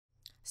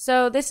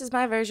So this is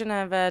my version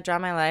of Draw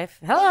My Life.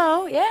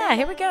 Hello! Yeah,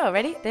 here we go.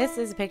 Ready? This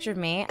is a picture of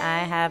me. I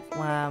have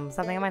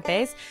something on my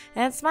face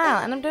and a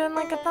smile, and I'm doing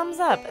like a thumbs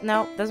up.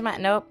 Nope, those are my...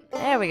 Nope.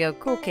 There we go.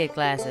 Cool kid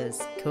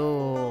glasses.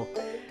 Cool.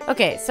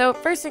 Okay, so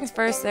first things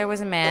first, there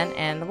was a man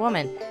and a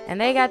woman, and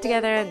they got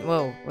together and...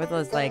 Whoa, with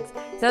those legs.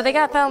 So they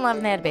fell in love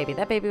and they had a baby.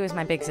 That baby was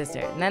my big sister.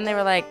 And then they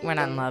were like, we're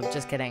not in love,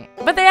 just kidding.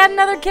 But they had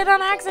another kid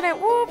on accident.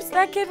 Whoops,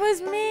 that kid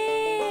was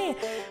me.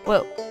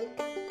 Whoa.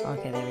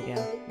 Okay, there we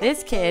go.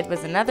 This kid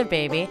was another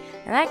baby,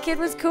 and that kid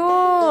was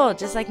cool,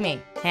 just like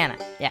me, Hannah,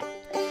 yeah.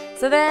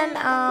 So then,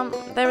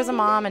 there was a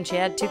mom, and she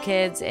had 2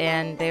 kids,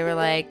 and they were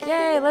like,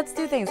 yay, let's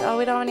do things. Oh,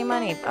 we don't have any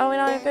money. Oh, we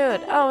don't have any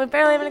food. Oh, we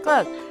barely have any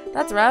clothes.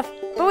 That's rough,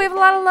 but we have a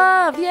lot of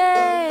love.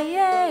 Yay,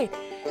 yay.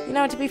 You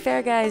know, to be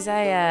fair, guys,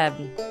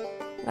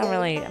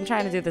 I'm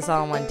trying to do this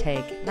all in one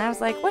take. And I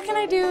was like, what can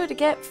I do to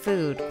get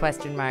food?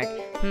 Question mark.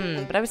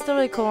 But I was still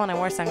really cool, and I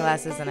wore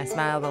sunglasses, and I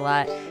smiled a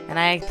lot, and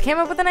I came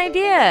up with an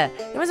idea.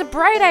 It was a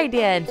bright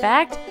idea, in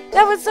fact.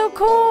 That was so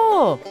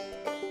cool.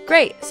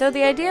 Great. So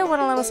the idea went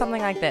a little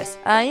something like this.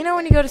 You know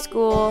when you go to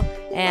school,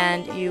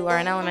 and you are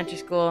in elementary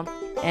school,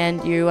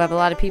 and you have a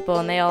lot of people,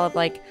 and they all have,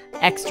 like,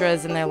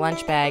 extras in their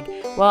lunch bag.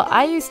 Well,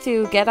 I used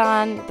to get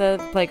on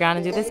the playground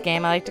and do this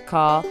game I like to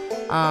call,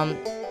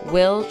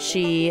 Will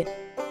She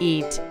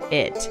Eat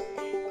It?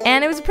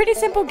 And it was a pretty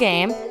simple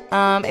game.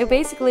 It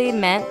basically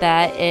meant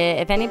that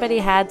if anybody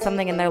had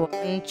something in their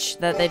lunch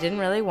that they didn't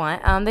really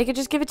want, they could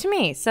just give it to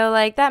me. So,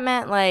 like, that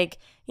meant, like,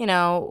 you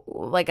know,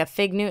 like a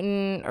Fig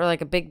Newton or, like,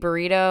 a big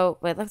burrito.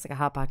 Wait, it looks like a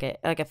Hot Pocket.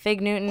 Like a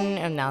Fig Newton.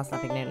 Oh, no, it's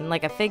not Fig Newton.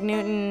 Like a Fig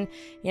Newton,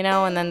 you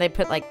know, and then they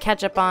put, like,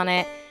 ketchup on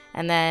it.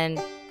 And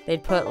then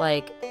they'd put,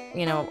 like,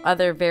 you know,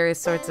 other various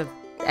sorts of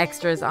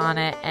extras on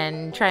it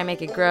and try and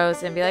make it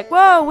gross and be like,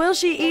 whoa, will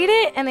she eat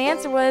it? And the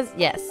answer was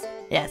yes.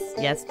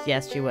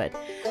 Yes, she would.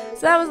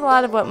 So that was a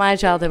lot of what my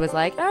childhood was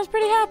like. I was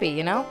pretty happy,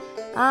 you know?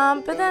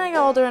 But then I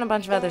got older and a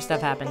bunch of other stuff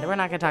happened. We're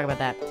not going to talk about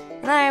that.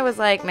 And I was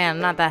like, man,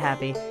 I'm not that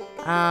happy.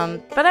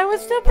 But I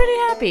was still pretty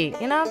happy,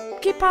 you know?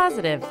 Keep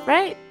positive,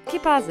 right?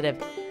 Keep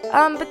positive.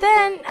 But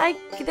then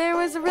there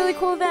was a really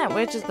cool event,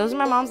 which is, those are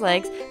my mom's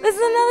legs. This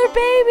is another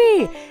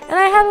baby! And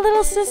I had a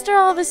little sister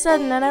all of a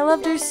sudden, and I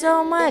loved her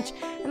so much.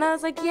 And I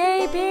was like,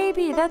 yay,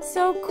 baby, that's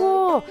so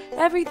cool.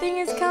 Everything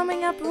is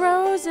coming up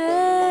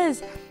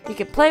roses. You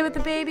can play with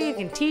the baby, you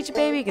can teach a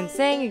baby, you can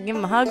sing, you can give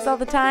them hugs all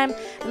the time.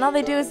 And all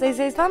they do is they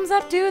say, thumbs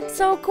up, dude, it's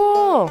so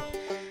cool.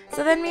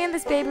 So then me and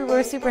this baby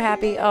were super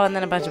happy. Oh, and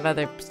then a bunch of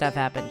other stuff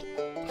happened.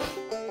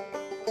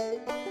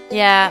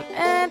 Yeah,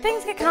 and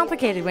things get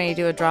complicated when you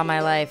do a Draw My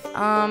Life.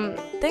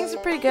 Things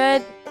are pretty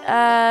good.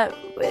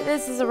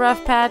 This is a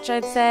rough patch,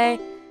 I'd say.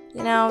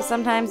 You know,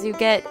 sometimes you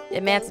get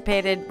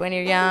emancipated when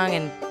you're young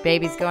and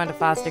babies go into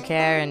foster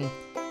care and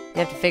you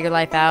have to figure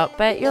life out.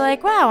 But you're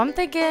like, wow, I'm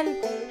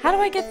thinking, how do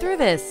I get through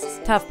this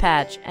tough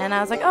patch? And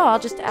I was like, oh, I'll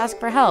just ask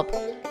for help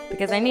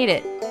because I need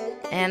it.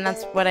 And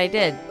that's what I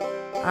did.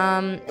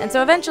 And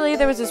so eventually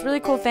there was this really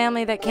cool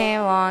family that came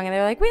along and they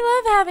were like, we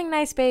love having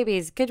nice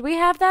babies. Could we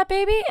have that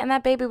baby? And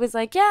that baby was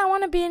like, yeah, I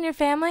want to be in your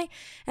family.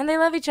 And they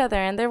love each other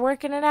and they're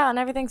working it out and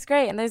everything's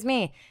great. And there's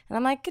me. And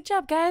I'm like, good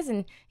job, guys. And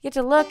you get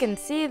to look and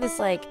see this,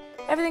 like,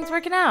 everything's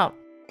working out.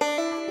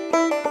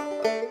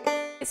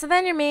 So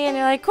then you're me and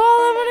you're like, cool,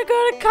 I'm going to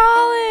go to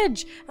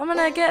college. I'm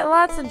going to get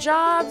lots of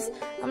jobs.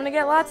 I'm going to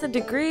get lots of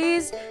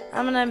degrees.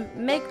 I'm going to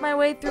make my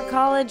way through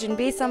college and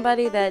be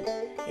somebody that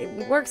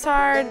works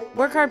hard,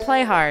 work hard,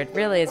 play hard,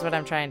 really is what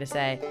I'm trying to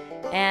say.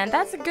 And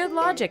that's a good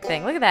logic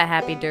thing. Look at that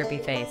happy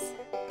derpy face.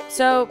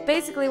 So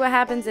basically what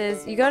happens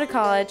is you go to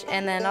college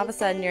and then all of a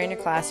sudden you're in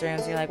your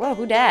classrooms and you're like, whoa,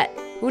 who dat?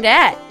 Who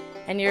dat?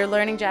 And you're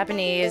learning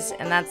Japanese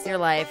and that's your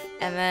life.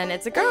 And then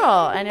it's a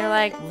girl and you're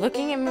like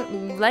looking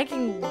and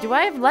liking, do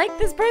I like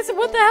this person?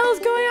 What the hell is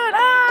going on?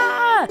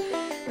 Ah!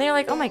 And you're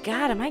like, oh my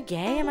god, am I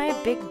gay? Am I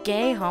a big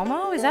gay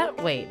homo? Is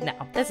that, wait, no,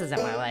 this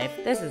isn't my life.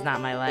 This is not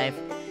my life.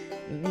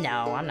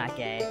 No, I'm not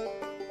gay.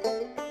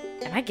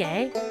 Am I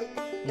gay?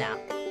 No.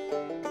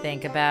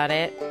 Think about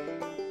it.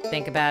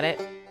 Think about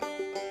it.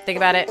 Think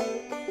about it.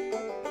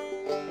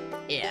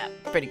 Yeah,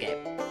 pretty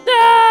gay.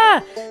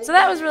 Ah! So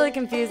that was really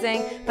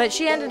confusing, but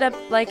she ended up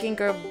liking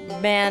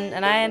men,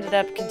 and I ended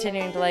up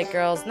continuing to like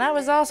girls, and that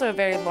was also a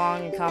very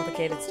long and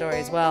complicated story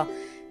as well.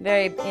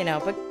 Very, you know,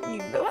 but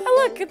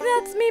look,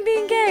 that's me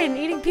being gay and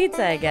eating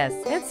pizza, I guess.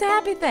 It's a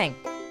happy thing.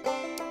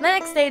 The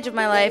next stage of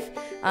my life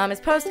is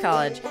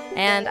post-college,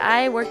 and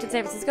I worked in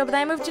San Francisco, but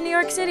then I moved to New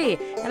York City,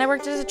 and I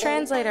worked as a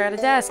translator at a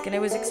desk, and it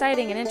was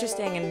exciting and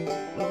interesting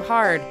and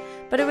hard,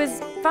 but it was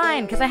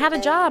fine, because I had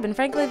a job, and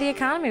frankly, the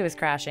economy was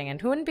crashing,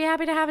 and who wouldn't be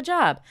happy to have a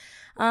job?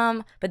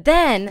 But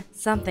then,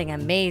 something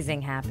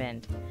amazing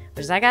happened,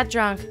 which is I got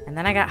drunk, and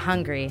then I got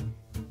hungry,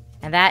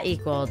 and that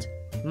equaled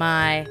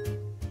my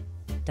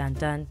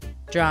dun-dun,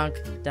 drunk,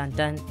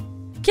 dun-dun,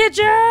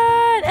 kitchen!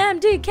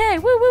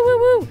 MDK! Woo, woo, woo,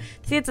 woo!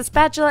 See, it's a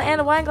spatula and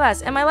a wine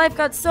glass, and my life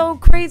got so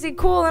crazy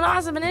cool and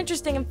awesome and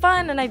interesting and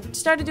fun, and I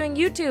started doing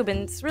YouTube,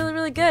 and it's really,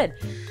 really good.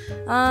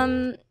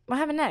 What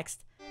happened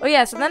next? Oh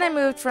yeah, so then I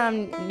moved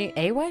from New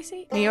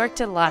York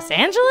to Los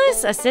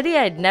Angeles, a city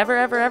I'd never,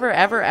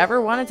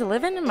 ever wanted to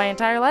live in my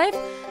entire life.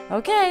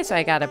 Okay, so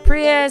I got a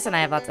Prius, and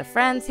I have lots of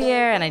friends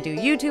here, and I do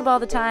YouTube all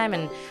the time,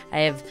 and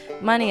I have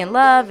money and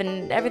love,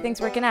 and everything's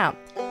working out.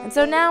 And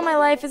so now my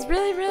life is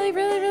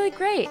really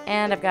great,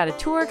 and I've got a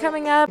tour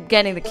coming up,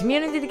 getting the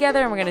community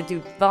together, and we're gonna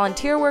do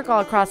volunteer work all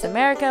across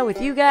America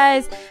with you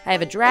guys. I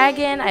have a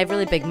dragon, I have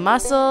really big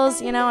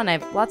muscles, you know, and I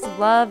have lots of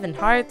love and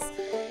hearts.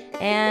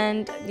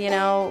 And, you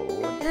know,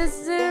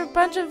 there's a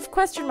bunch of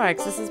question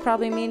marks. This is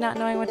probably me not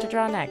knowing what to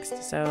draw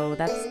next. So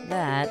that's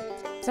that.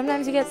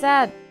 Sometimes you get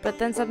sad, but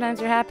then sometimes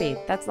you're happy.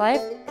 That's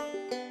life.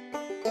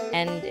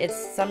 And it's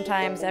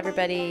sometimes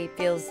everybody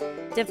feels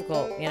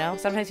difficult, you know?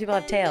 Sometimes people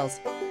have tails.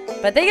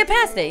 But they get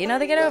past it, you know?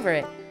 They get over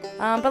it.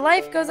 But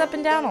life goes up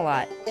and down a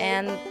lot.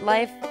 And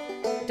life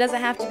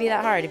doesn't have to be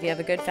that hard if you have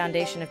a good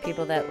foundation of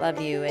people that love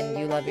you and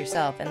you love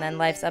yourself. And then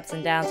life's ups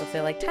and downs will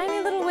feel like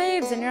tiny little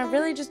waves and you're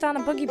really just on a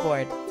boogie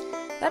board.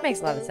 That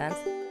makes a lot of sense.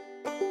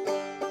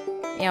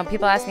 You know,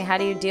 people ask me, how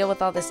do you deal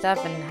with all this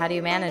stuff and how do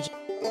you manage it?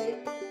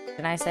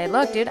 And I say,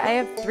 look, dude, I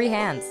have 3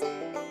 hands.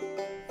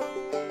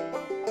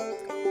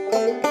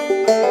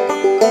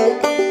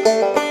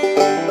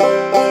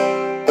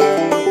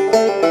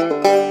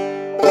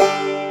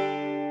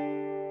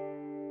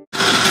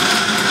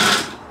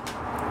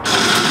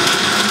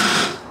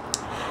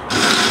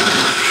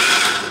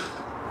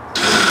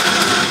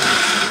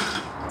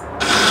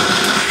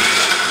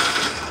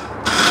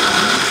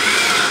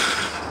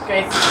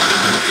 Great.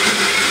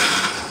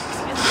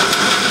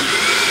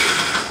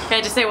 Can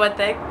I just say one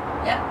thing?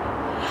 Yeah.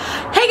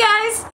 Hey guys!